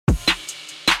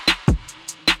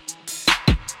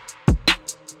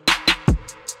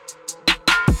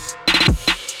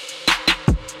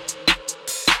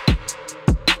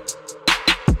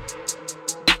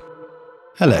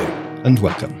Hello and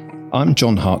welcome. I'm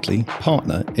John Hartley,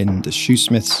 partner in the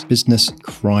Shoesmiths Business,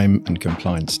 Crime and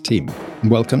Compliance team.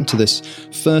 Welcome to this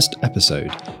first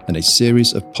episode in a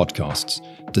series of podcasts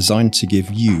designed to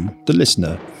give you, the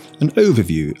listener, an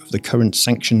overview of the current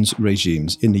sanctions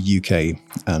regimes in the UK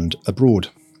and abroad.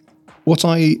 What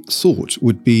I thought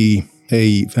would be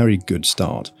a very good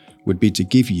start would be to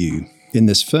give you, in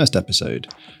this first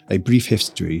episode, a brief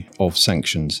history of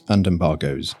sanctions and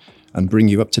embargoes and bring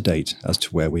you up to date as to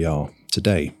where we are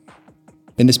today.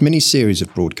 In this mini-series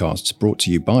of broadcasts brought to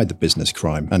you by the Business,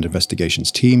 Crime and Investigations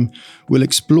team, we'll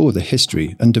explore the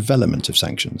history and development of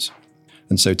sanctions.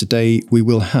 And so today we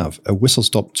will have a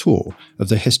whistle-stop tour of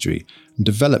the history and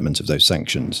development of those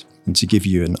sanctions, and to give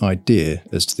you an idea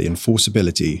as to the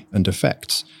enforceability and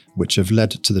effects which have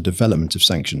led to the development of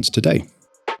sanctions today.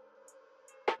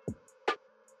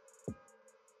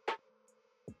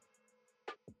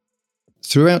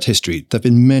 Throughout history, there have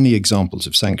been many examples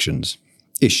of sanctions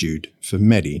issued for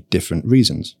many different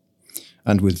reasons,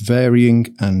 and with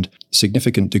varying and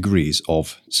significant degrees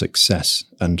of success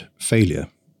and failure.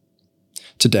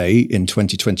 Today, in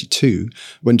 2022,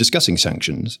 when discussing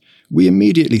sanctions, we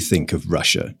immediately think of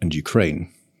Russia and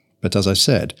Ukraine. But as I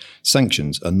said,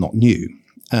 sanctions are not new,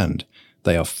 and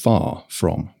they are far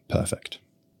from perfect.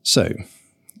 So,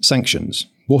 sanctions,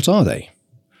 what are they?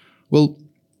 Well,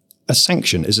 a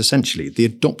sanction is essentially the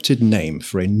adopted name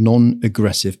for a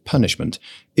non-aggressive punishment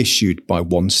issued by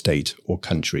one state or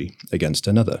country against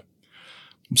another.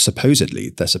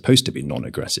 Supposedly, they're supposed to be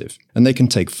non-aggressive, and they can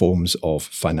take forms of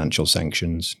financial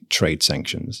sanctions, trade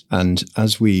sanctions. And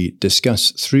as we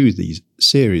discuss through these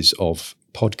series of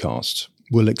podcasts,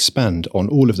 we'll expand on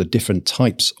all of the different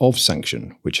types of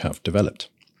sanction which have developed.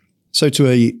 So to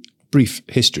a brief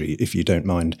history, if you don't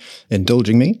mind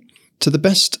indulging me. To the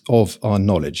best of our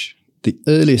knowledge, the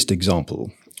earliest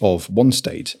example of one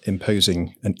state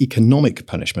imposing an economic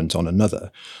punishment on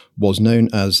another was known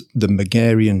as the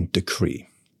Megarian Decree.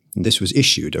 And this was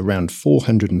issued around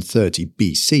 430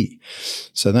 BC,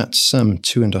 so that's some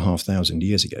 2,500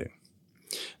 years ago.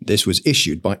 This was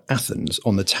issued by Athens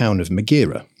on the town of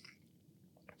Megara.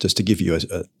 Just to give you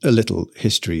a little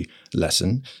history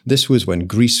lesson, this was when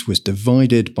Greece was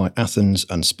divided by Athens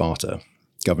and Sparta,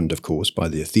 governed, of course, by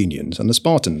the Athenians and the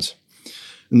Spartans.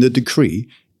 And the decree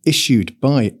issued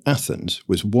by Athens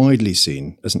was widely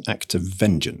seen as an act of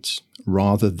vengeance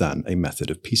rather than a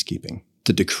method of peacekeeping.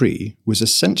 The decree was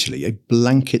essentially a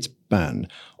blanket ban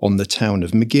on the town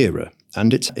of Megara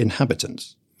and its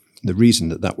inhabitants. The reason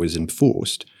that was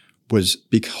enforced was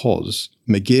because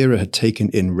Megara had taken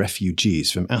in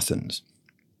refugees from Athens.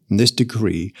 And this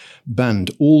decree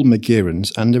banned all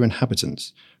Megarans and their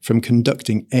inhabitants from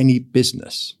conducting any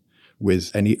business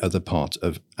with any other part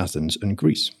of Athens and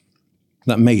Greece.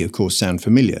 That may, of course, sound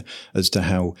familiar as to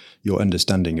how your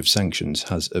understanding of sanctions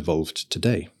has evolved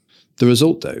today. The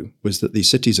result, though, was that the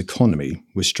city's economy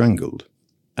was strangled,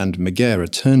 and Megara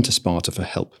turned to Sparta for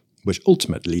help, which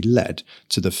ultimately led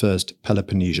to the First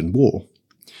Peloponnesian War.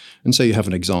 And so you have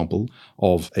an example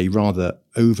of a rather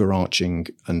overarching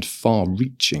and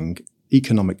far-reaching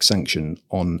economic sanction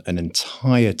on an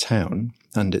entire town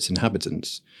and its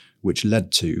inhabitants, which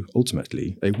led to,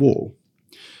 ultimately, a war.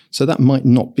 So that might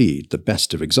not be the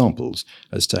best of examples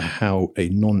as to how a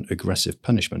non-aggressive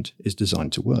punishment is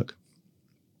designed to work.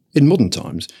 In modern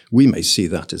times, we may see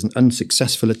that as an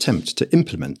unsuccessful attempt to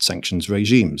implement sanctions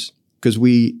regimes, because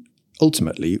we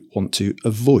ultimately want to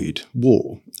avoid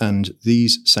war, and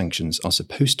these sanctions are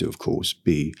supposed to, of course,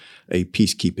 be a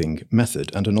peacekeeping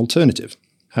method and an alternative.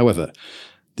 However,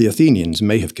 the Athenians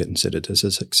may have considered this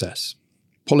a success.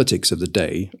 Politics of the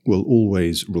day will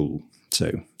always rule,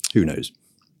 so who knows?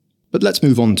 But let's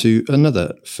move on to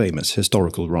another famous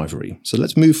historical rivalry. So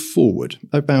let's move forward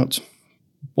about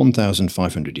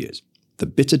 1,500 years. The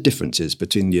bitter differences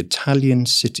between the Italian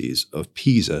cities of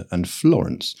Pisa and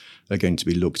Florence are going to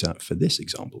be looked at for this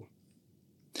example.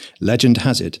 Legend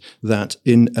has it that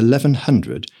in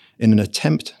 1100, in an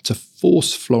attempt to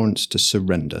force Florence to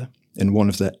surrender in one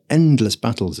of their endless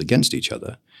battles against each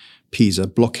other, Pisa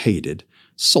blockaded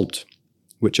salt,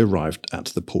 which arrived at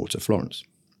the port of Florence.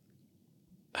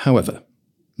 However,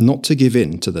 not to give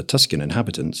in to the Tuscan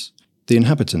inhabitants, the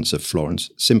inhabitants of Florence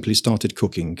simply started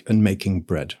cooking and making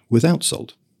bread without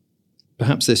salt.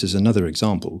 Perhaps this is another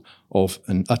example of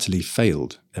an utterly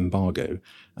failed embargo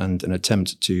and an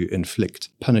attempt to inflict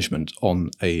punishment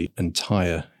on an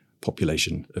entire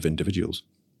population of individuals.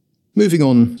 Moving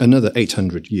on another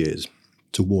 800 years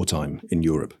to wartime in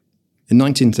Europe. In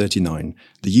 1939,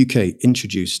 the UK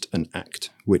introduced an act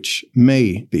which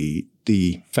may be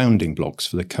the founding blocks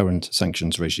for the current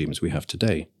sanctions regimes we have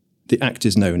today. The act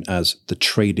is known as the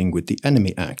Trading with the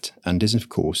Enemy Act and is, of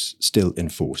course, still in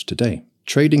force today.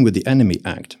 Trading with the Enemy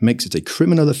Act makes it a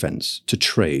criminal offence to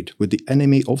trade with the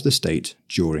enemy of the state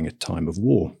during a time of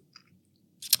war.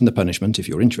 And the punishment, if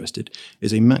you're interested,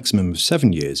 is a maximum of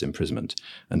 7 years imprisonment,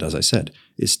 and as I said,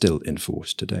 is still in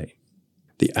force today.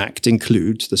 The Act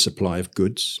includes the supply of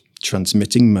goods,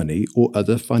 transmitting money or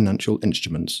other financial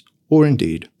instruments, or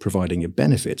indeed providing a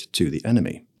benefit to the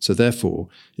enemy. So therefore,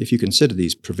 if you consider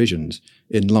these provisions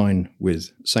in line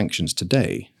with sanctions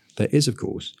today, there is, of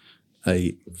course,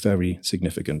 a very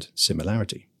significant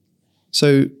similarity.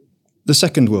 So the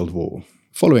Second World War,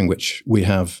 following which we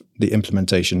have the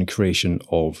implementation and creation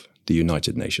of the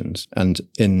United Nations. And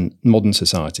in modern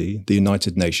society, the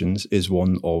United Nations is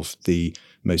one of the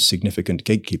most significant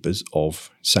gatekeepers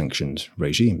of sanctioned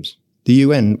regimes. The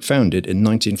UN founded in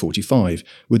 1945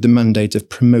 with the mandate of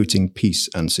promoting peace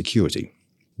and security.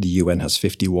 The UN has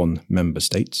 51 member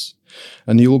states,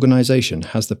 and the organisation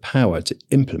has the power to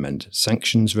implement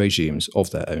sanctions regimes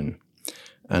of their own.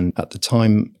 And at the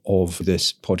time of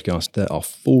this podcast, there are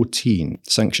 14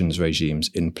 sanctions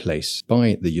regimes in place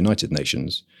by the United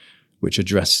Nations, which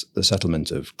address the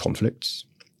settlement of conflicts,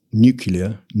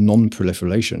 nuclear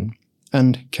non-proliferation,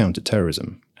 and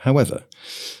counter-terrorism. However,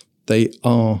 they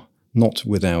are not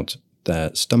without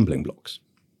their stumbling blocks.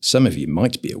 Some of you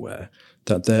might be aware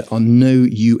that there are no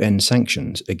UN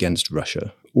sanctions against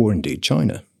Russia or indeed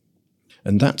China.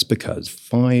 And that's because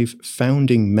 5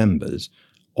 founding members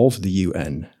of the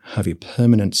UN have a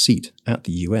permanent seat at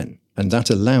the UN, and that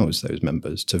allows those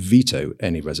members to veto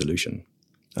any resolution.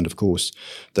 And of course,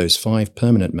 those 5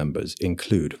 permanent members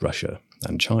include Russia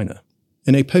and China.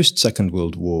 In a post-Second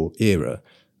World War era,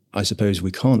 I suppose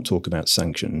we can't talk about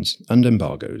sanctions and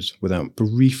embargoes without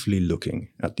briefly looking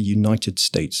at the United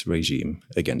States regime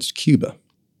against Cuba.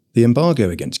 The embargo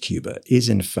against Cuba is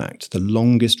in fact the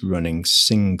longest-running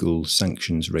single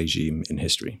sanctions regime in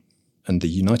history, and the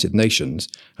United Nations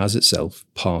has itself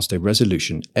passed a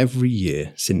resolution every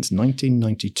year since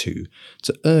 1992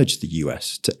 to urge the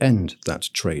US to end that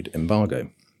trade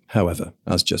embargo. However,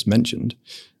 as just mentioned,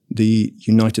 the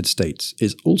United States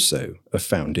is also a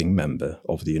founding member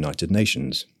of the United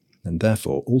Nations, and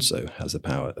therefore also has the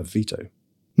power of veto.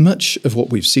 Much of what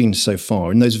we've seen so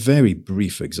far in those very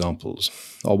brief examples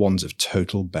are ones of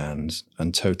total bans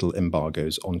and total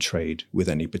embargoes on trade with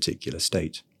any particular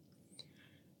state.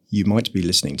 You might be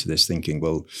listening to this thinking,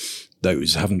 well,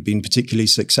 those haven't been particularly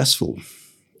successful.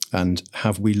 And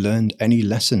have we learned any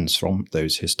lessons from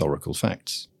those historical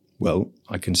facts? Well,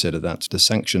 I consider that the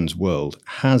sanctions world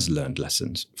has learned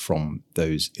lessons from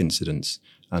those incidents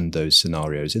and those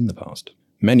scenarios in the past.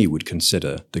 Many would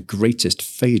consider the greatest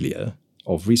failure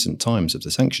of recent times of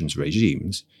the sanctions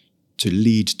regimes to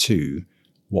lead to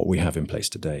what we have in place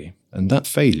today. And that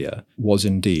failure was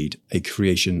indeed a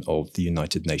creation of the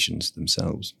United Nations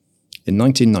themselves. In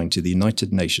 1990, the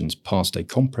United Nations passed a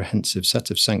comprehensive set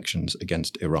of sanctions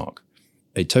against Iraq.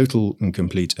 A total and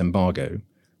complete embargo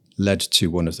led to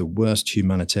one of the worst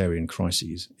humanitarian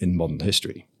crises in modern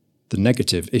history. The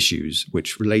negative issues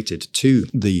which related to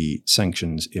the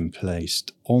sanctions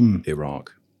placed on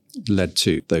Iraq led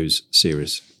to those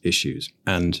serious issues,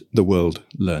 and the world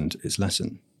learned its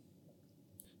lesson.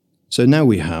 So now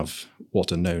we have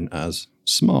what are known as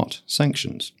smart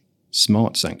sanctions.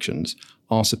 Smart sanctions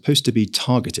are supposed to be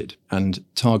targeted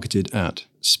at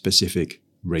specific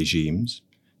regimes,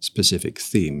 specific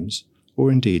themes, or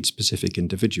indeed specific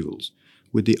individuals,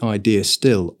 with the idea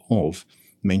still of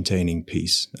maintaining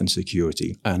peace and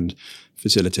security and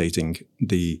facilitating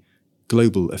the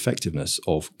global effectiveness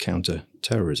of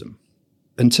counter-terrorism.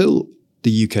 Until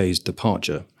the UK's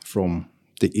departure from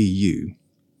the EU,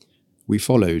 we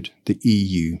followed the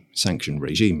EU sanction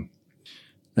regime.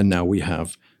 And now we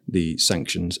have the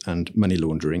Sanctions and Money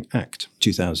Laundering Act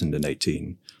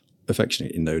 2018,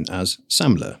 affectionately known as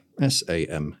SAMLA,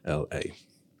 S-A-M-L-A.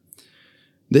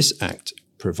 This act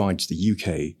provides the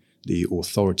UK the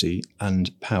authority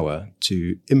and power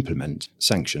to implement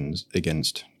sanctions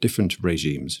against different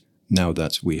regimes now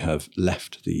that we have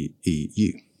left the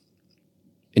EU.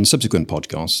 In subsequent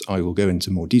podcasts, I will go into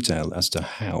more detail as to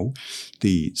how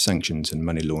the Sanctions and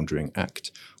Money Laundering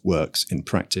Act works in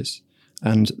practice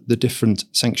and the different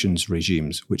sanctions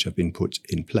regimes which have been put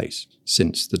in place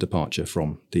since the departure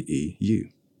from the EU.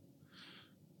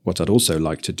 What I'd also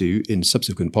like to do in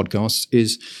subsequent podcasts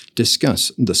is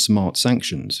discuss the smart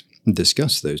sanctions and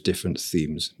discuss those different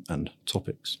themes and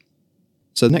topics.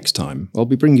 So next time, I'll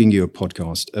be bringing you a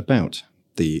podcast about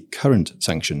the current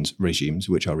sanctions regimes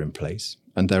which are in place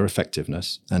and their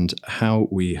effectiveness and how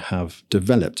we have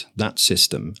developed that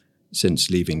system since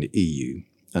leaving the EU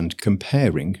and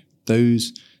comparing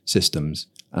those systems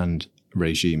and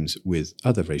regimes with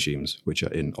other regimes which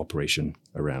are in operation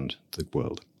around the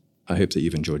world. I hope that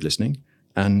you've enjoyed listening,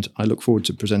 and I look forward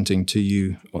to presenting to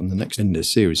you on the next in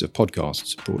this series of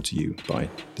podcasts brought to you by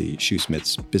the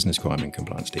Shoosmiths Business Crime and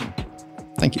Compliance team.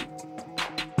 Thank you.